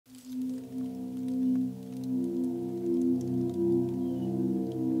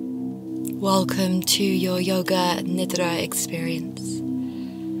Welcome to your Yoga Nidra experience.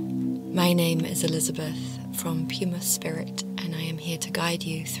 My name is Elizabeth from PumerSpirit, and I am here to guide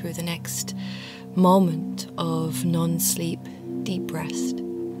you through the next moment of non-sleep deep rest,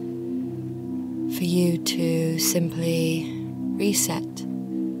 for you to simply reset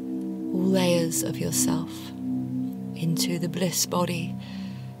all layers of yourself into the bliss body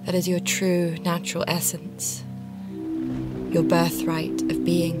that is your true natural essence, your birthright of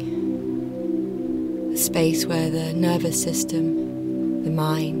being. A space where the nervous system, the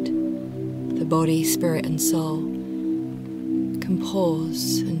mind, the body, spirit and soul can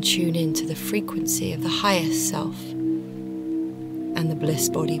pause and tune into the frequency of the highest self and the bliss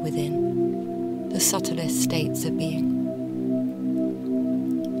body within, the subtlest states of being.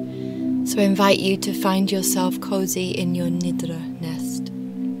 So I invite you to find yourself cozy in your Nidra nest.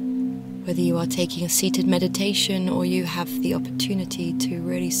 Whether you are taking a seated meditation or you have the opportunity to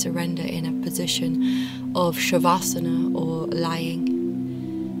really surrender in a position of Shavasana or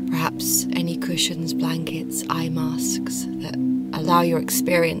lying, perhaps any cushions, blankets, eye masks that allow your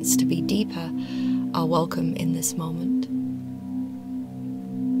experience to be deeper are welcome in this moment.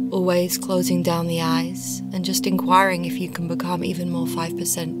 Always closing down the eyes and just inquiring if you can become even more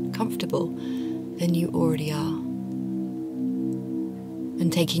 5% comfortable than you already are,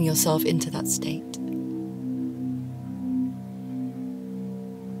 and taking yourself into that state.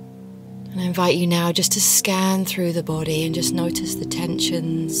 And I invite you now just to scan through the body and just notice the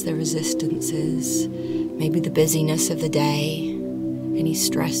tensions, the resistances, maybe the busyness of the day, any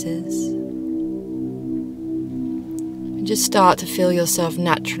stresses. And just start to feel yourself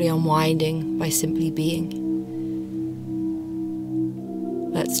naturally unwinding by simply being.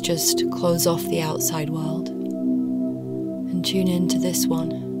 Let's just close off the outside world and tune into this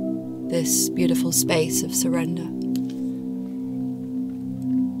one, this beautiful space of surrender.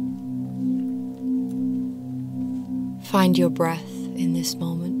 Find your breath in this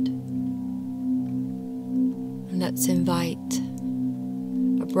moment, and let's invite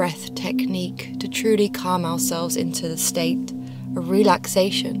a breath technique to truly calm ourselves into the state of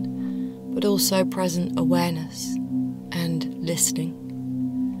relaxation, but also present awareness and listening.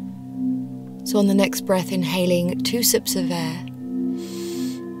 So on the next breath, inhaling 2 sips of air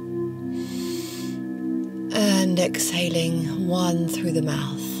and exhaling 1 through the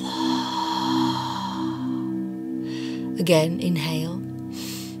mouth. Again, inhale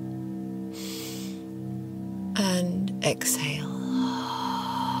and exhale.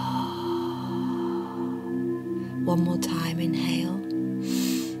 One more time, inhale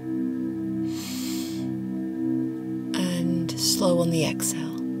and slow on the exhale.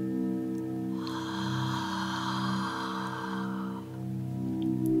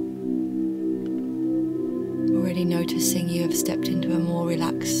 Already noticing you have stepped into a more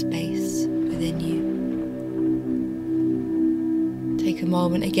relaxed space within you. Take a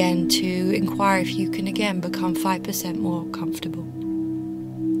moment again to inquire if you can again become 5% more comfortable.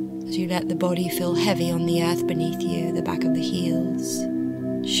 As you let the body feel heavy on the earth beneath you, the back of the heels,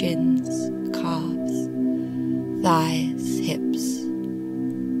 shins, calves, thighs, hips,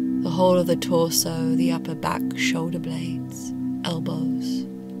 the whole of the torso, the upper back, shoulder blades, elbows,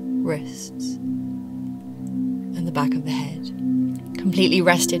 wrists, and the back of the head, completely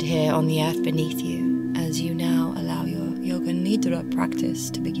rested here on the earth beneath you as you now allow your Yoga Nidra practice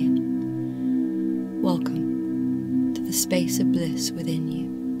to begin. Welcome to the space of bliss within you.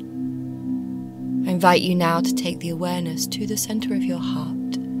 I invite you now to take the awareness to the center of your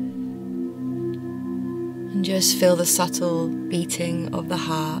heart and just feel the subtle beating of the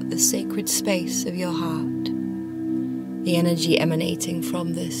heart, the sacred space of your heart, the energy emanating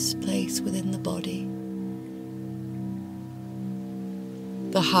from this place within the body.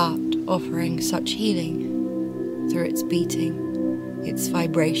 The heart offering such healing through its beating, its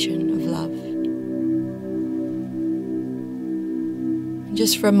vibration of love. And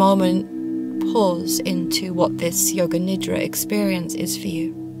just for a moment, pause into what this Yoga Nidra experience is for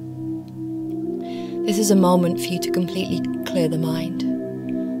you. This is a moment for you to completely clear the mind,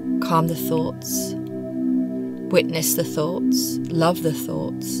 calm the thoughts, witness the thoughts, love the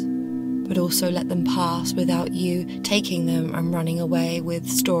thoughts, but also let them pass without you taking them and running away with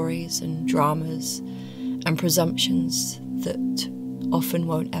stories and dramas and presumptions that often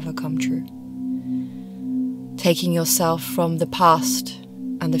won't ever come true. Taking yourself from the past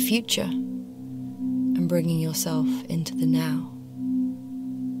and the future and bringing yourself into the now.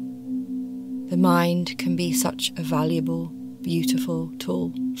 The mind can be such a valuable, beautiful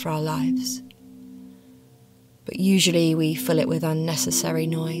tool for our lives, but usually we fill it with unnecessary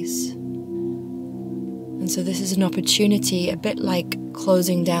noise And so this is an opportunity, a bit like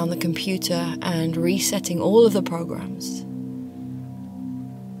closing down the computer and resetting all of the programs.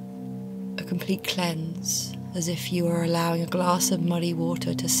 A complete cleanse, as if you are allowing a glass of muddy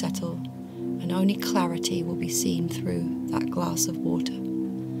water to settle, and only clarity will be seen through that glass of water.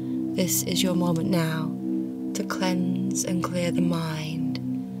 This is your moment now to cleanse and clear the mind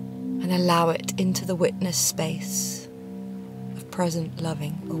and allow it into the witness space of present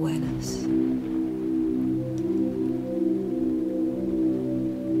loving awareness.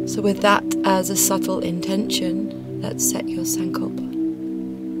 So with that as a subtle intention, let's set your sankalpa.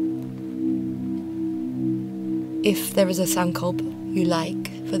 If there is a sankalpa you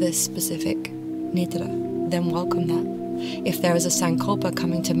like for this specific nidra, then welcome that. If there is a sankalpa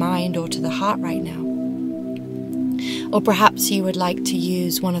coming to mind or to the heart right now, or perhaps you would like to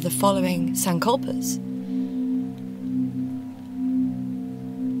use one of the following sankalpas.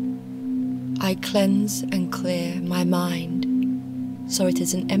 I cleanse and clear my mind so it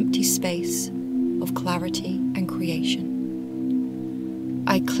is an empty space of clarity and creation.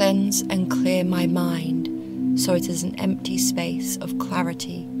 I cleanse and clear my mind so it is an empty space of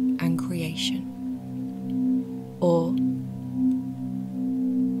clarity and creation. Or,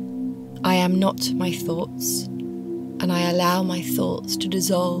 I am not my thoughts, and I allow my thoughts to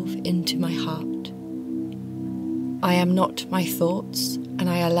dissolve into my heart. I am not my thoughts, and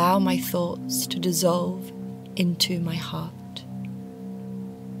I allow my thoughts to dissolve into my heart.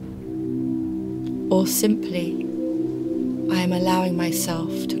 Or simply, I am allowing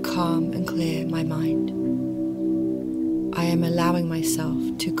myself to calm and clear my mind. I am allowing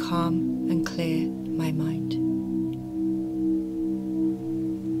myself to calm and clear my mind.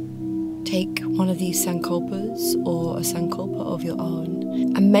 Take one of these sankalpas or a sankalpa of your own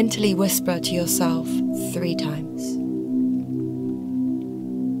and mentally whisper to yourself 3 times.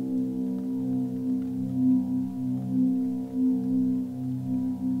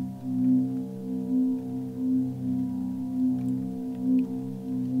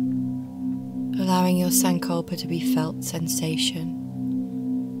 Allowing your sankalpa to be felt sensation.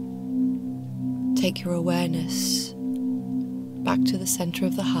 Take your awareness back to the center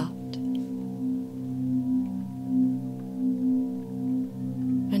of the heart.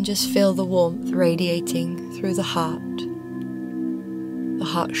 And just feel the warmth radiating through the heart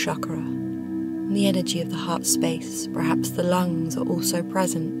chakra, and the energy of the heart space. Perhaps the lungs are also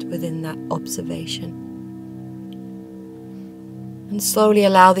present within that observation. And slowly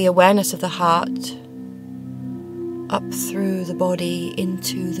allow the awareness of the heart up through the body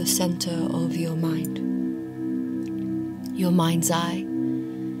into the center of your mind. Your mind's eye,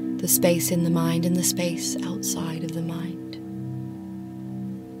 the space in the mind and the space outside of the mind.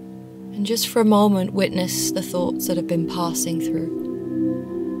 And just for a moment, witness the thoughts that have been passing through.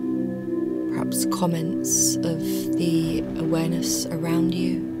 Perhaps comments of the awareness around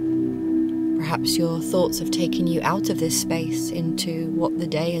you. Perhaps your thoughts have taken you out of this space into what the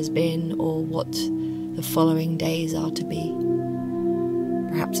day has been or what the following days are to be.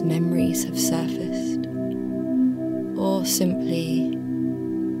 Perhaps memories have surfaced. Or simply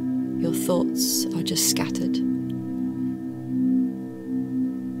your thoughts are just scattered.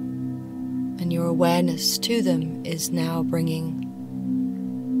 And your awareness to them is now bringing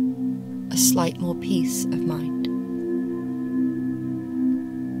a slight more peace of mind.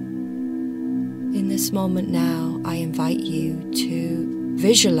 In this moment now, I invite you to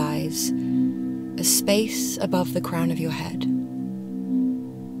visualize a space above the crown of your head,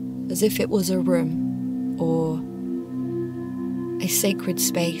 as if it was a room or a sacred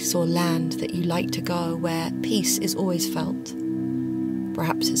space or land that you like to go where peace is always felt.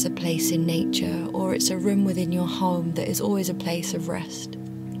 Perhaps it's a place in nature, or it's a room within your home that is always a place of rest.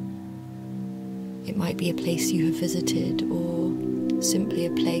 It might be a place you have visited, or simply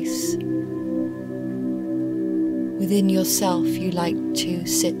a place within yourself you like to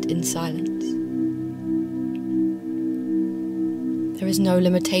sit in silence. There is no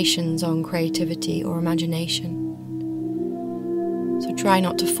limitations on creativity or imagination. So try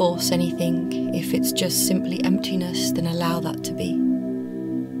not to force anything. If it's just simply emptiness, then allow that to be.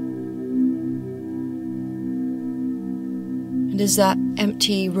 And is that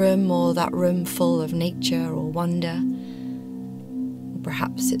empty room or that room full of nature or wonder? Or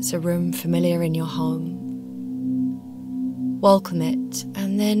perhaps it's a room familiar in your home. Welcome it,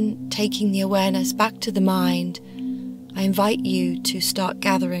 and then taking the awareness back to the mind, I invite you to start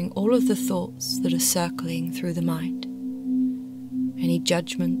gathering all of the thoughts that are circling through the mind. Any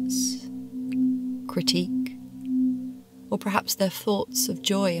judgments, critique, or perhaps they're thoughts of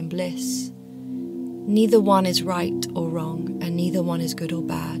joy and bliss. Neither one is right or wrong, and neither one is good or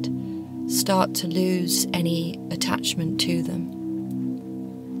bad. start to lose any attachment to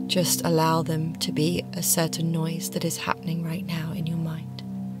them. Just allow them to be a certain noise that is happening right now in your mind.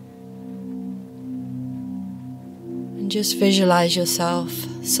 And just visualize yourself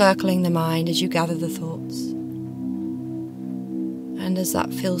circling the mind as you gather the thoughts. And as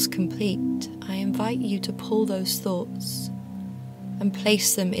that feels complete, I invite you to pull those thoughts and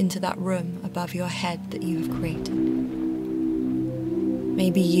place them into that room above your head that you have created.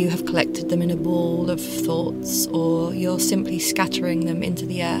 Maybe you have collected them in a ball of thoughts, or you're simply scattering them into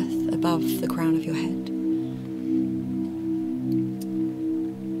the earth above the crown of your head.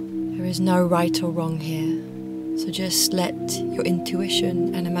 There is no right or wrong here, so just let your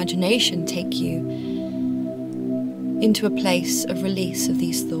intuition and imagination take you into a place of release of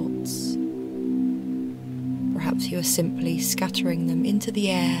these thoughts. Perhaps you are simply scattering them into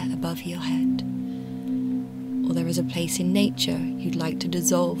the air above your head. Or there is a place in nature you'd like to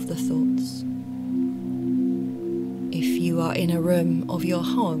dissolve the thoughts. If you are in a room of your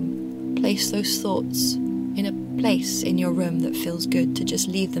home, place those thoughts in a place in your room that feels good to just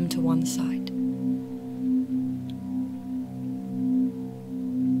leave them to one side.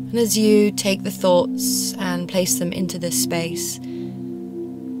 And as you take the thoughts and place them into this space,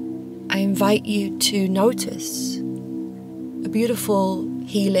 I invite you to notice a beautiful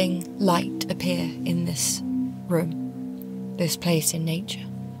healing light appear in this room, this place in nature.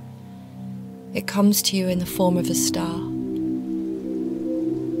 It comes to you in the form of a star.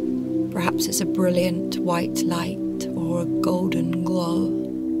 Perhaps it's a brilliant white light or a golden glow.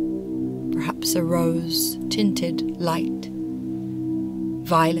 Perhaps a rose-tinted light,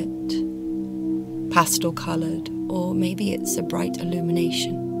 violet, pastel-colored, or maybe it's a bright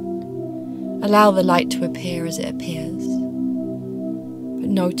illumination. Allow the light to appear as it appears, but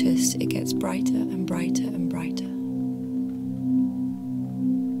notice it gets brighter and brighter and brighter.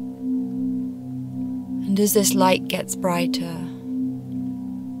 And as this light gets brighter,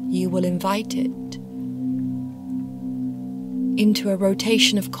 you will invite it into a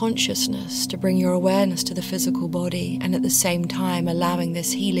rotation of consciousness to bring your awareness to the physical body, and at the same time allowing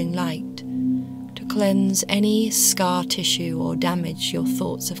this healing light to cleanse any scar tissue or damage your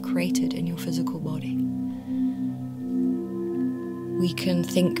thoughts have created in your physical body. We can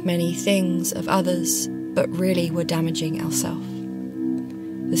think many things of others, but really we're damaging ourselves.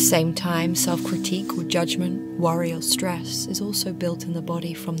 At the same time, self-critique or judgment, worry or stress is also built in the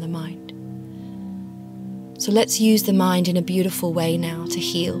body from the mind. So let's use the mind in a beautiful way now to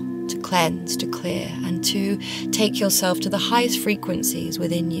heal, to cleanse, to clear, and to take yourself to the highest frequencies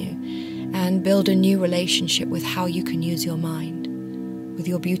within you and build a new relationship with how you can use your mind, with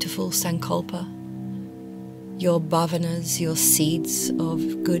your beautiful sankalpa, your bhavanas, your seeds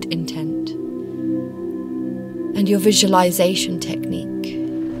of good intent, and your visualization technique,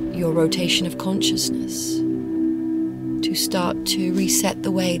 your rotation of consciousness, to start to reset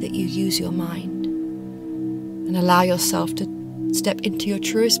the way that you use your mind and allow yourself to step into your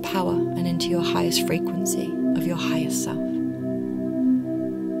truest power and into your highest frequency of your highest self.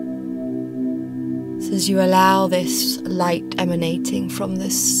 So as you allow this light emanating from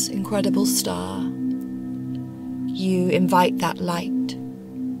this incredible star, you invite that light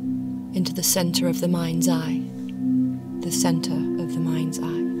into the center of the mind's eye, the center of the mind's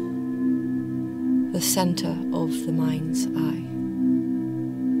eye, the center of the mind's eye.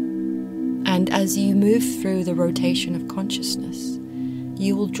 And as you move through the rotation of consciousness,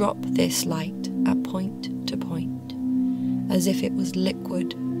 you will drop this light at point to point, as if it was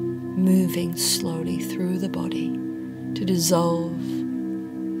liquid moving slowly through the body to dissolve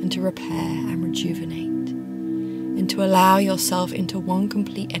and to repair and rejuvenate, and to allow yourself into one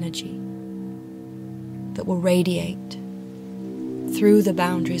complete energy that will radiate through the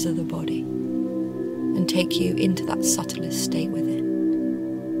boundaries of the body and take you into that subtlest state within.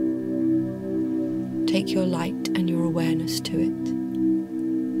 Take your light and your awareness to it,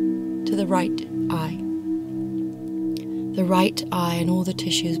 to the right eye and all the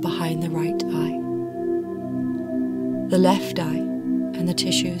tissues behind the right eye, the left eye and the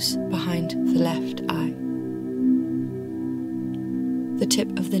tissues behind the left eye, the tip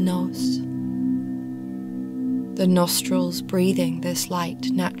of the nose, the nostrils breathing this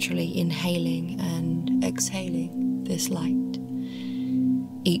light, naturally inhaling and exhaling this light.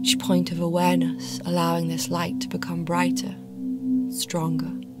 Each point of awareness allowing this light to become brighter,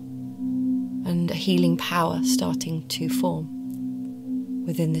 stronger, and a healing power starting to form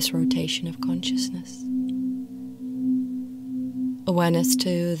within this rotation of consciousness. Awareness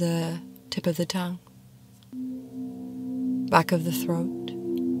to the tip of the tongue, back of the throat,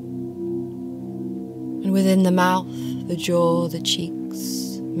 and within the mouth, the jaw, the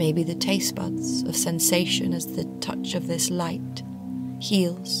cheeks, maybe the taste buds of sensation as the touch of this light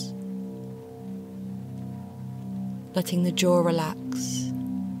heals. Letting the jaw relax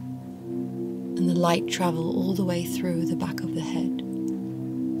and the light travel all the way through the back of the head,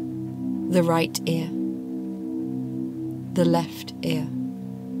 the right ear, the left ear,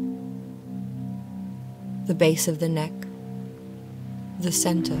 the base of the neck, the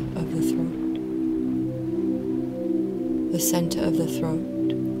center of the throat, the center of the throat,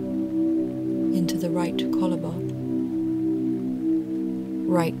 into the right collarbone,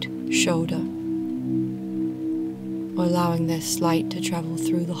 right shoulder, allowing this light to travel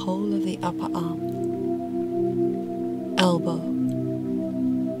through the whole of the upper arm, elbow,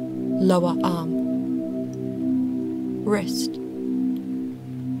 lower arm, wrist,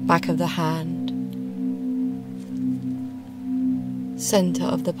 back of the hand, center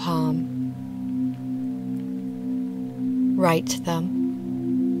of the palm, right thumb,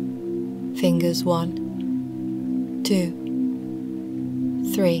 fingers 1,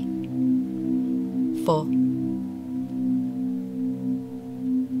 2, 3, 4.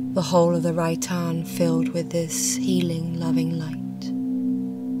 The whole of the right arm filled with this healing, loving light.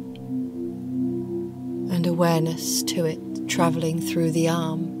 And awareness to it traveling through the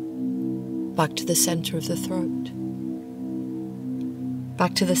arm, back to the center of the throat.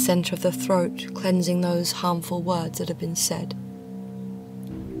 Back to the center of the throat, cleansing those harmful words that have been said.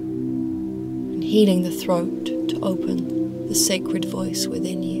 And healing the throat to open the sacred voice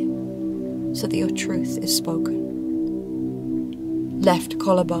within you, so that your truth is spoken. Left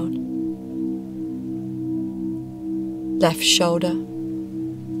collarbone, left shoulder,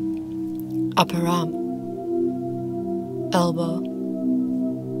 upper arm, elbow,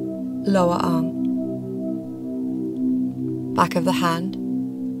 lower arm, back of the hand,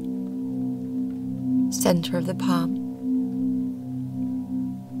 center of the palm,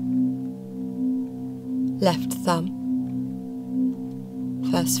 left thumb,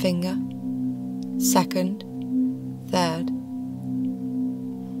 first finger, second, third,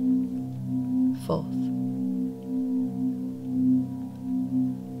 fourth.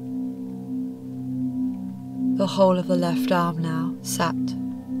 The whole of the left arm now sat,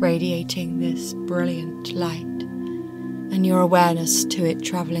 radiating this brilliant light, and your awareness to it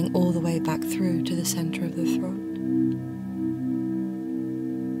traveling all the way back through to the center of the throat.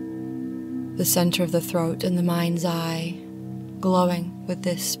 The center of the throat and the mind's eye glowing with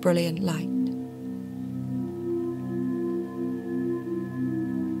this brilliant light.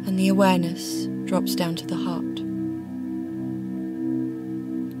 And the awareness drops down to the heart.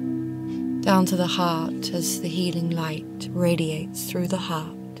 Down to the heart as the healing light radiates through the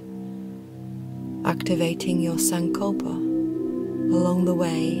heart, activating your sankalpa along the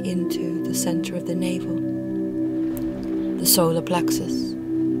way into the center of the navel, the solar plexus,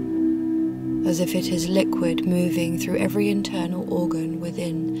 as if it is liquid moving through every internal organ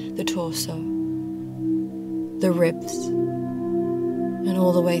within the torso, the ribs, and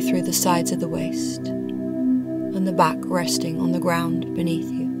all the way through the sides of the waist, and the back resting on the ground beneath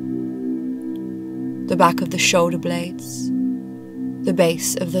you. The back of the shoulder blades, the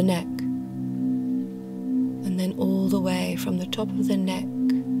base of the neck, and then all the way from the top of the neck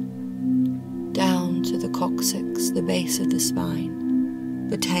down to the coccyx, the base of the spine,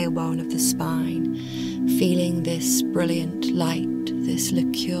 the tailbone of the spine, feeling this brilliant light, this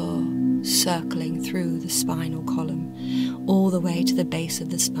liqueur circling through the spinal column, all the way to the base of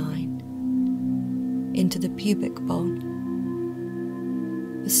the spine, into the pubic bone,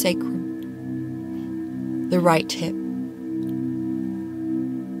 the sacrum, the right hip,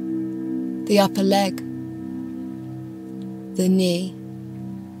 the upper leg, the knee,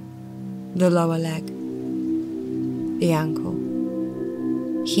 the lower leg, the ankle,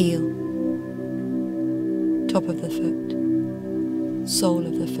 heel, top of the foot, sole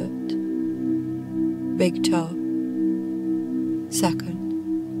of the foot, big toe, second,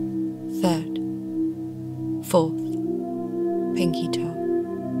 third, fourth, pinky toe.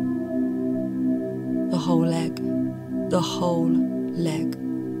 The whole leg, the whole leg,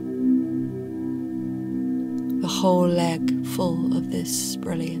 the whole leg full of this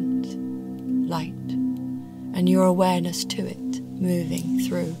brilliant light, and your awareness to it moving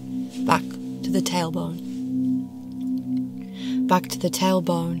through back to the tailbone,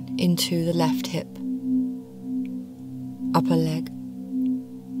 into the left hip, upper leg,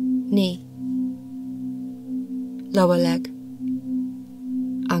 knee, lower leg,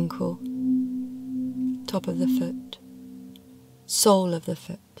 ankle, top of the foot, sole of the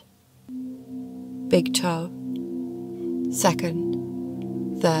foot, big toe, second,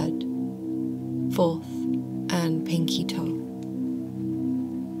 third, fourth, and pinky toe.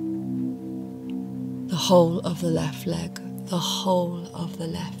 whole of the left leg, the whole of the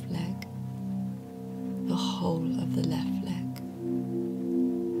left leg, the whole of the left leg.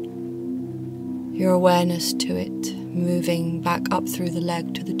 Your awareness to it moving back up through the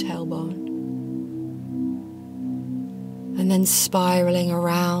leg to the tailbone, and then spiraling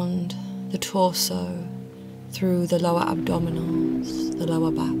around the torso, through the lower abdominals, the lower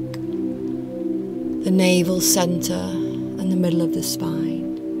back, the navel center and the middle of the spine,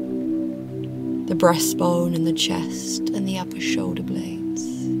 the breastbone and the chest and the upper shoulder blades,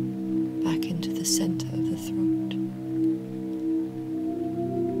 back into the center of the throat.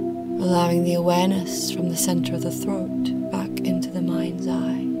 Allowing the awareness from the center of the throat back into the mind's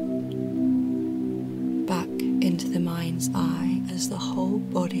eye, back into the mind's eye as the whole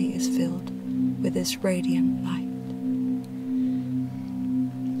body is filled with this radiant light.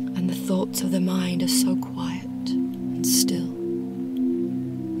 And the thoughts of the mind are so quiet and still.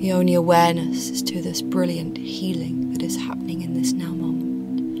 The only awareness is to this brilliant healing that is happening in this now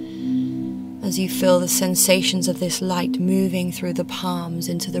moment. As you feel the sensations of this light moving through the palms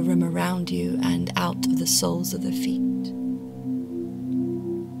into the room around you and out of the soles of the feet.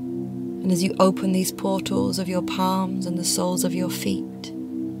 And as you open these portals of your palms and the soles of your feet,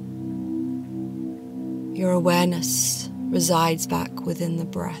 your awareness resides back within the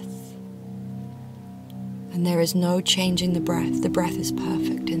breath. And there is no changing the breath. The breath is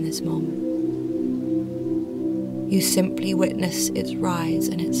perfect in this moment. You simply witness its rise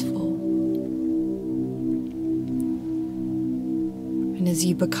and its fall. And as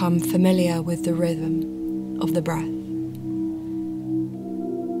you become familiar with the rhythm of the breath,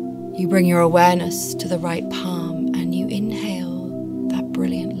 you bring your awareness to the right palm and you inhale that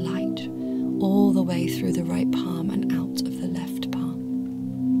brilliant light all the way through the right palm and out of the left palm.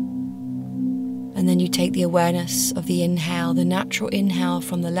 And then you take the awareness of the inhale, the natural inhale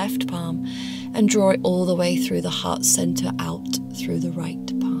from the left palm, and draw it all the way through the heart center out through the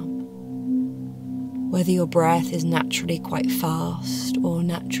right palm. Whether your breath is naturally quite fast or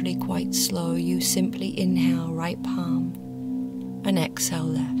naturally quite slow, you simply inhale right palm and exhale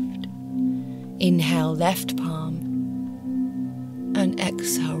left. Inhale left palm and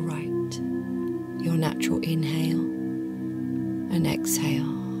exhale right. Your natural inhale and exhale.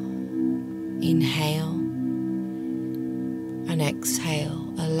 Inhale and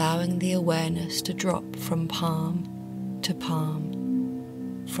exhale, allowing the awareness to drop from palm to palm,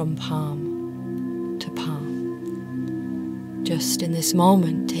 from palm to palm. Just in this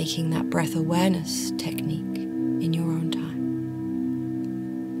moment, taking that breath awareness technique in your own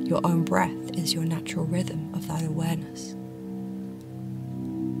time. Your own breath is your natural rhythm of that awareness.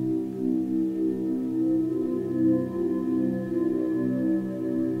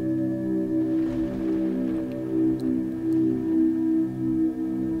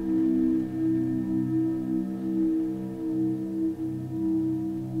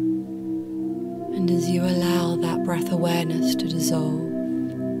 And as you allow that breath awareness to dissolve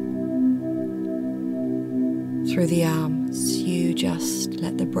through the arms, you just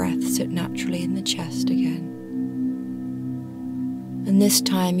let the breath sit naturally in the chest again. And this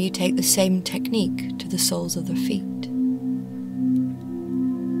time you take the same technique to the soles of the feet.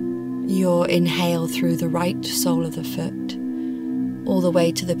 Your inhale through the right sole of the foot, all the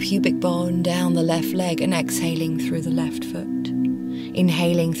way to the pubic bone, down the left leg, and exhaling through the left foot.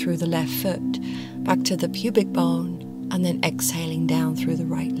 Inhaling through the left foot, back to the pubic bone, and then exhaling down through the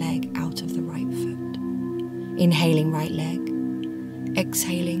right leg, out of the right foot. Inhaling right leg,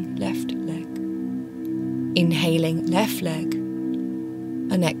 exhaling left leg. Inhaling left leg,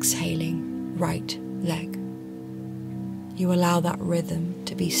 and exhaling right leg. You allow that rhythm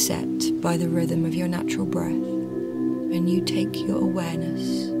to be set by the rhythm of your natural breath, and you take your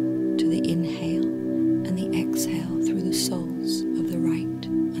awareness to the inhale and the exhale through the soles of the right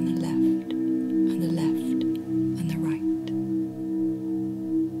and the left and the left and the right.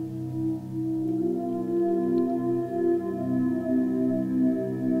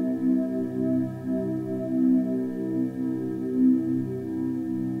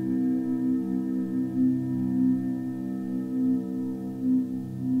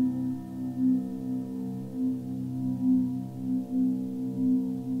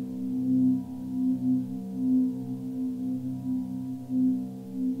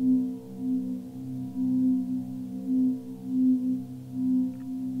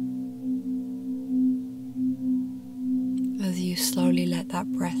 As you slowly let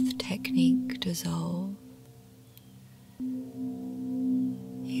that breath technique dissolve,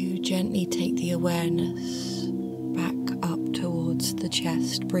 you gently take the awareness back up towards the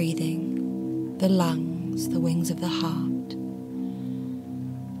chest, breathing, the lungs, the wings of the heart.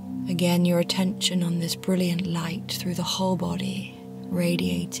 Again, your attention on this brilliant light through the whole body,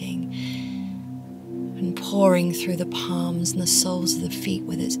 radiating and pouring through the palms and the soles of the feet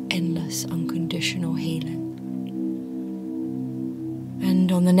with its endless, unconditional healing.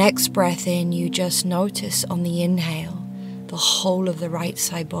 And on the next breath in, you just notice on the inhale, the whole of the right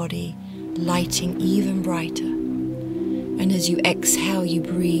side body lighting even brighter. And as you exhale, you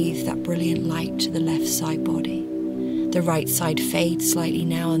breathe that brilliant light to the left side body. The right side fades slightly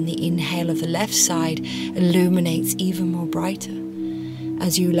now, and the inhale of the left side illuminates even more brighter.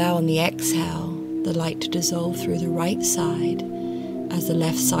 As you allow on the exhale, the light to dissolve through the right side, as the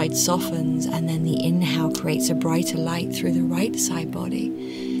left side softens, and then the inhale creates a brighter light through the right side body,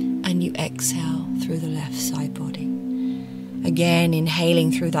 and you exhale through the left side body. Again,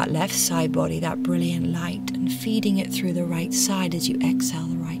 inhaling through that left side body, that brilliant light, and feeding it through the right side as you exhale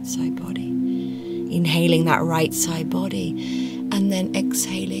the right side body. Inhaling that right side body, and then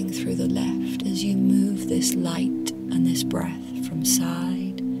exhaling through the left as you move this light and this breath from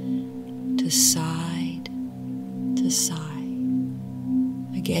side to side to side.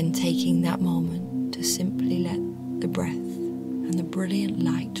 Again, taking that moment to simply let the breath and the brilliant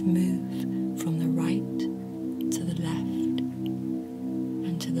light move from the right to the left,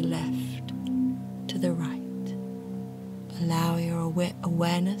 and to the left to the right. Allow your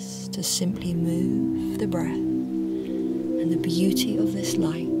awareness to simply move the breath and the beauty of this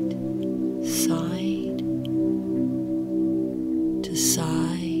light side to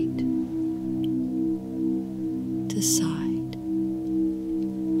side to side.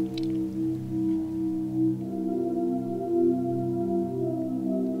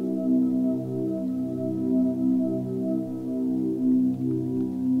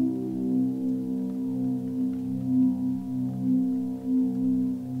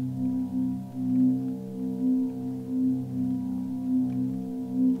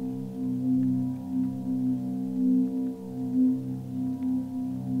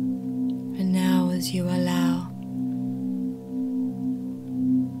 As you allow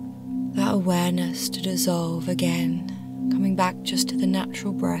that awareness to dissolve again, coming back just to the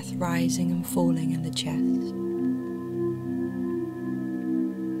natural breath rising and falling in the chest.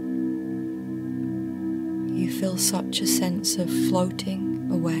 You feel such a sense of floating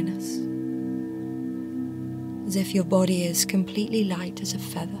awareness, as if your body is completely light as a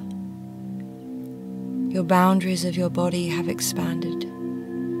feather. Your boundaries of your body have expanded,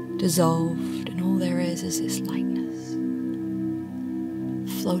 dissolved, and all there is this lightness,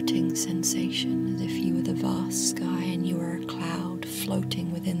 floating sensation, as if you were the vast sky and you were a cloud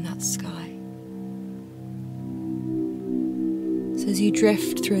floating within that sky. So as you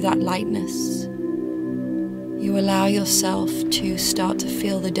drift through that lightness, you allow yourself to start to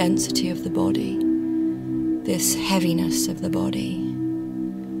feel the density of the body, this heaviness of the body,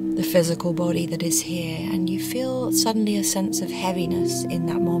 the physical body that is here, and you feel suddenly a sense of heaviness in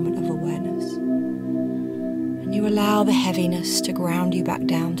that moment of awareness. And you allow the heaviness to ground you back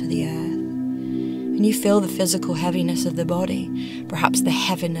down to the earth. And you feel the physical heaviness of the body, perhaps the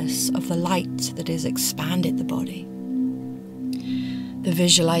heaviness of the light that has expanded the body. The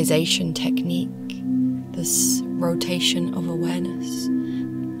visualization technique, this rotation of awareness,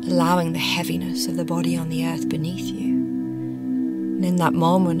 allowing the heaviness of the body on the earth beneath you. And in that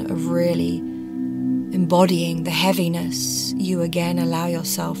moment of really embodying the heaviness, you again allow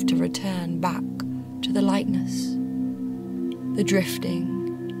yourself to return back to the lightness, the drifting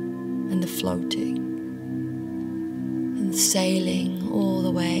and the floating, and sailing all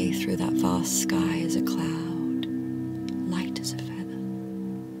the way through that vast sky as a cloud, light as a feather.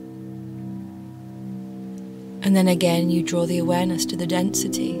 And then again you draw the awareness to the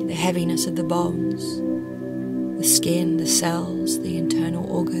density, the heaviness of the bones, the skin, the cells, the internal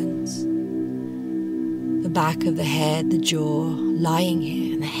organs, the back of the head, the jaw, lying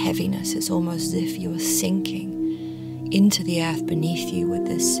here, and the heaviness. It's almost as if you are sinking into the earth beneath you with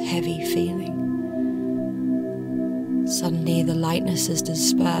this heavy feeling. Suddenly the lightness is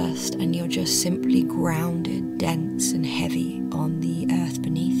dispersed and you're just simply grounded, dense and heavy on the earth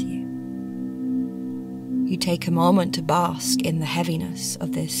beneath you. You take a moment to bask in the heaviness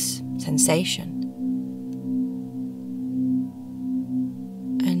of this sensation.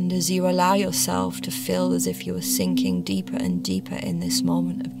 And as you allow yourself to feel as if you are sinking deeper and deeper in this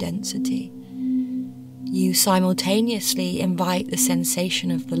moment of density, you simultaneously invite the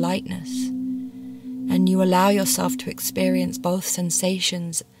sensation of the lightness, and you allow yourself to experience both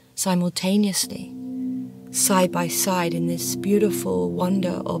sensations simultaneously, side by side, in this beautiful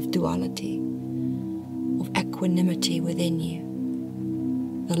wonder of duality, of equanimity within you,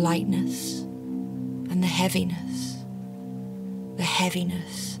 the lightness and the heaviness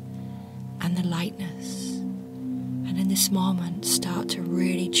and the lightness. And in this moment, start to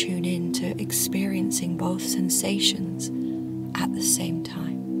really tune in to experiencing both sensations at the same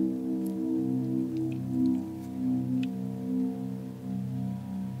time.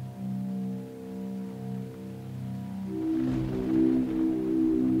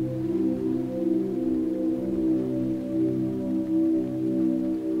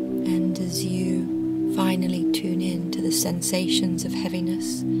 And as you finally tune in to the sensations of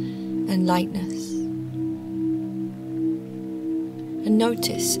heaviness and lightness, and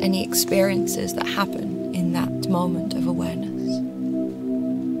notice any experiences that happen in that moment of awareness.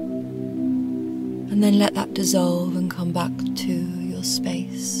 And then let that dissolve and come back to your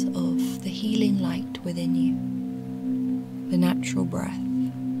space of the healing light within you, the natural breath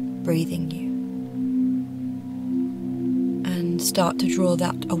breathing you. And start to draw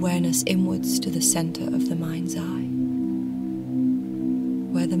that awareness inwards to the center of the mind's eye,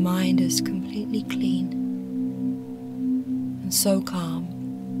 where the mind is completely clean, so calm,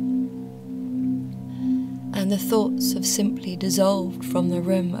 and the thoughts have simply dissolved from the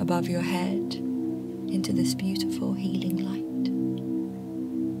room above your head into this beautiful healing light.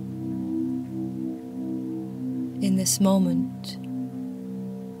 In this moment,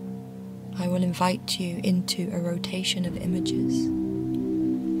 I will invite you into a rotation of images.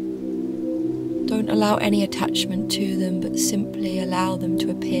 Don't allow any attachment to them, but simply allow them to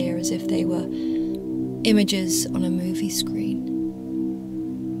appear as if they were images on a movie screen,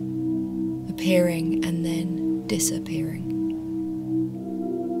 appearing and then disappearing.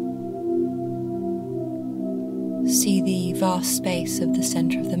 See the vast space of the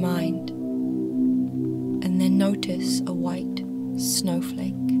center of the mind, and then notice a white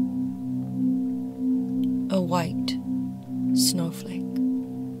snowflake. A white snowflake.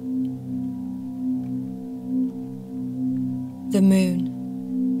 The moon,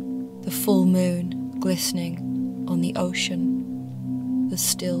 the full moon, glistening on the ocean, the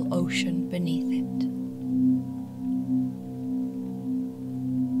still ocean beneath it.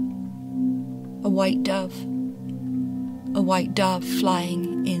 A white dove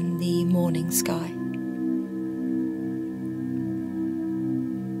flying in the morning sky.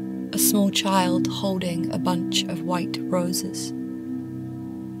 A small child holding a bunch of white roses.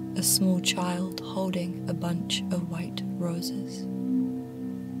 A small child holding a bunch of white roses.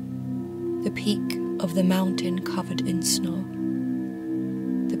 The peak of the mountain covered in snow.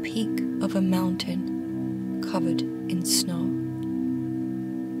 The peak of a mountain covered in snow.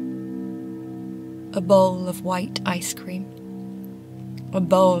 A bowl of white ice cream. A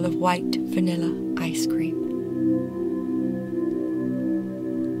bowl of white vanilla ice cream.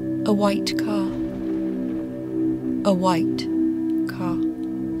 A white car. A white car.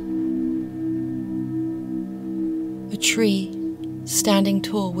 A tree standing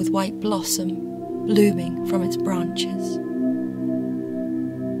tall with white blossom blooming from its branches.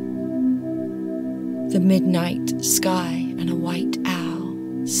 The midnight sky, and a white owl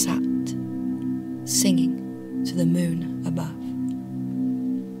sat singing to the moon above.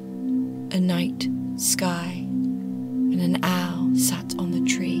 A night sky, and an owl sat on the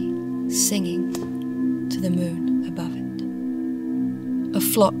tree singing to the moon above it. A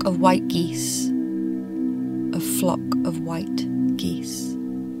flock of white geese. A flock of white geese.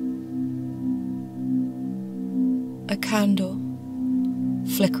 A candle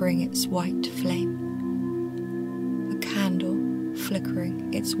flickering its white flame. A candle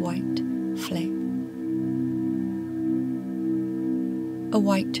flickering its white flame. A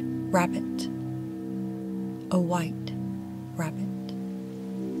white rabbit. A white rabbit.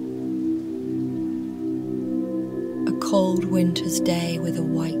 A cold winter's day with a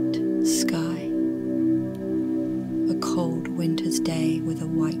white sky. A cold winter's day with a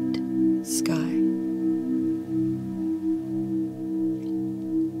white sky.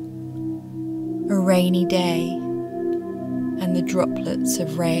 A rainy day, and the droplets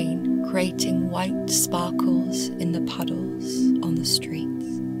of rain creating white sparkles in the puddles on the streets.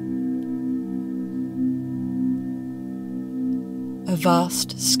 A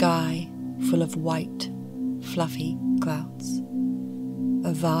vast sky full of white, fluffy clouds.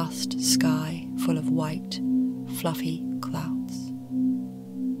 A vast sky full of white, fluffy clouds.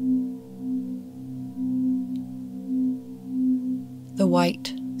 The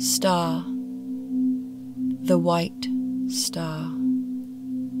white star. The white star.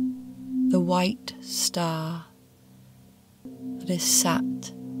 The white star that is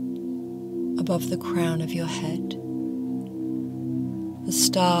sat above the crown of your head. The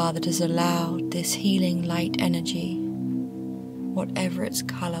star that has allowed this healing light energy, whatever its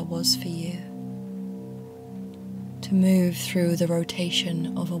colour was for you, to move through the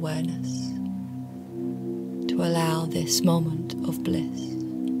rotation of awareness. to allow this moment of bliss.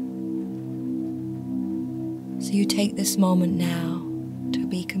 So you take this moment now to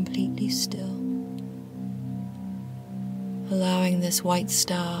be completely still, allowing this white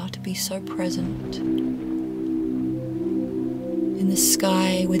star to be so present in the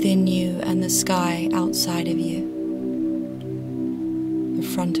sky within you and the sky outside of you, the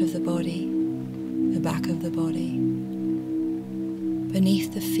front of the body, the back of the body,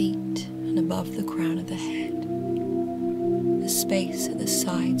 beneath the feet and above the crown of the head, the space at the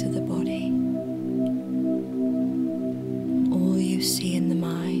sides of the body. And all you see in the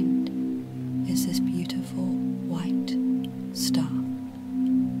mind is this beautiful white star.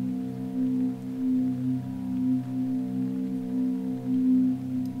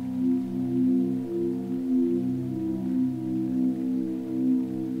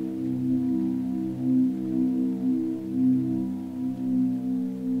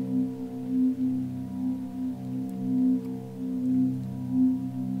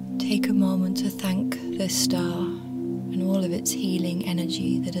 Take a moment to thank this star and all of its healing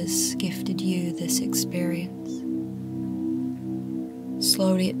energy that has gifted you this experience.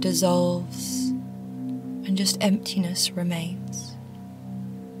 Slowly it dissolves and just emptiness remains.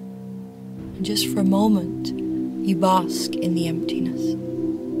 And just for a moment, you bask in the emptiness.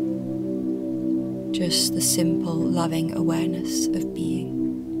 Just the simple, loving awareness of being.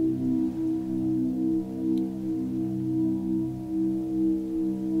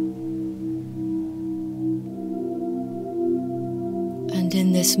 And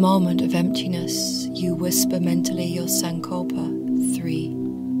in this moment of emptiness, you whisper mentally your Sankalpa 3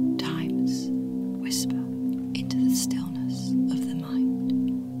 times. Whisper into the stillness of the mind.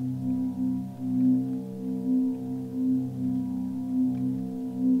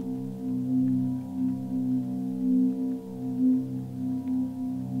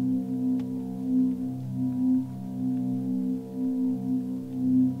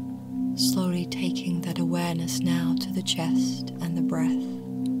 Slowly taking that awareness now to the chest and the breath.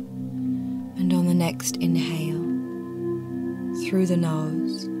 And on the next inhale, through the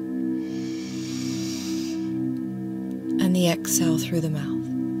nose, and the exhale through the mouth.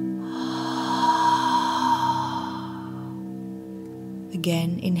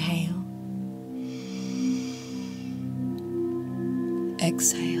 Again, inhale,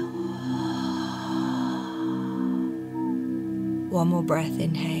 exhale. One more breath,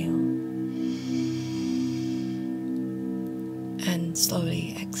 inhale, and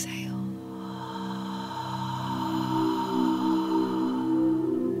slowly exhale.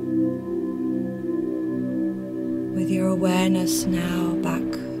 With your awareness now back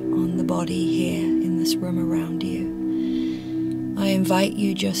on the body here in this room around you, I invite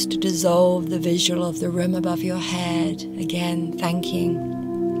you just to dissolve the visual of the room above your head, again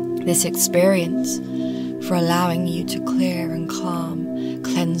thanking this experience for allowing you to clear and calm,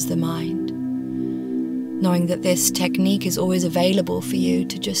 cleanse the mind. Knowing that this technique is always available for you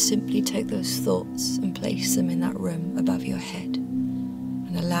to just simply take those thoughts and place them in that room above your head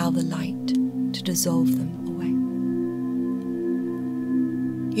and allow the light to dissolve them away.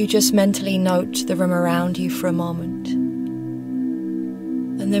 You just mentally note the room around you for a moment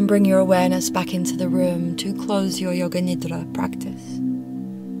and then bring your awareness back into the room to close your Yoga Nidra practice.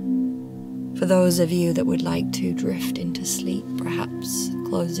 For those of you that would like to drift into sleep, perhaps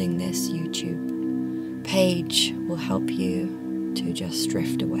closing this YouTube page will help you to just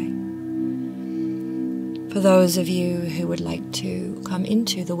drift away. For those of you who would like to come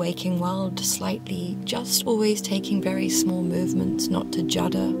into the waking world slightly, just always taking very small movements, not to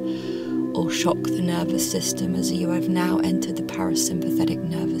judder or shock the nervous system, as you have now entered the parasympathetic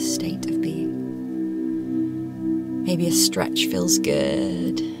nervous state of being. Maybe a stretch feels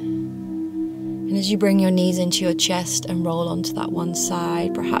good. And as you bring your knees into your chest and roll onto that one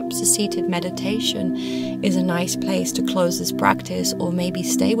side, perhaps a seated meditation is a nice place to close this practice, or maybe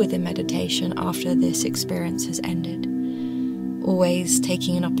stay within meditation after this experience has ended. Always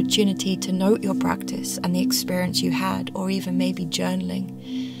taking an opportunity to note your practice and the experience you had, or even maybe journaling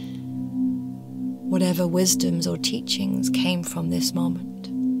whatever wisdoms or teachings came from this moment.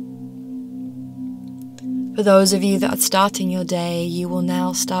 For those of you that are starting your day, you will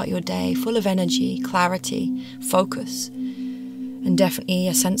now start your day full of energy, clarity, focus, and definitely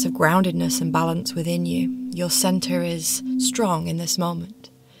a sense of groundedness and balance within you. Your center is strong in this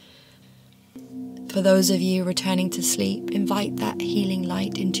moment. For those of you returning to sleep, invite that healing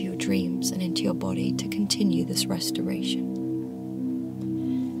light into your dreams and into your body to continue this restoration.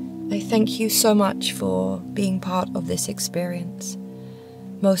 I thank you so much for being part of this experience.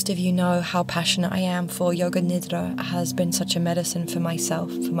 Most of you know how passionate I am for Yoga Nidra. It has been such a medicine for myself,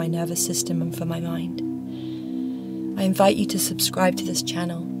 for my nervous system and for my mind. I invite you to subscribe to this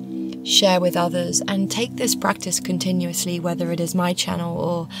channel, share with others, and take this practice continuously, whether it is my channel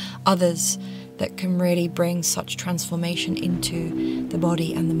or others that can really bring such transformation into the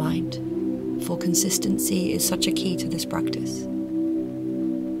body and the mind. For consistency is such a key to this practice.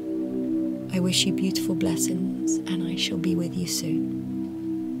 I wish you beautiful blessings, and I shall be with you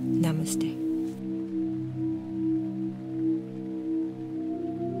soon. Namaste.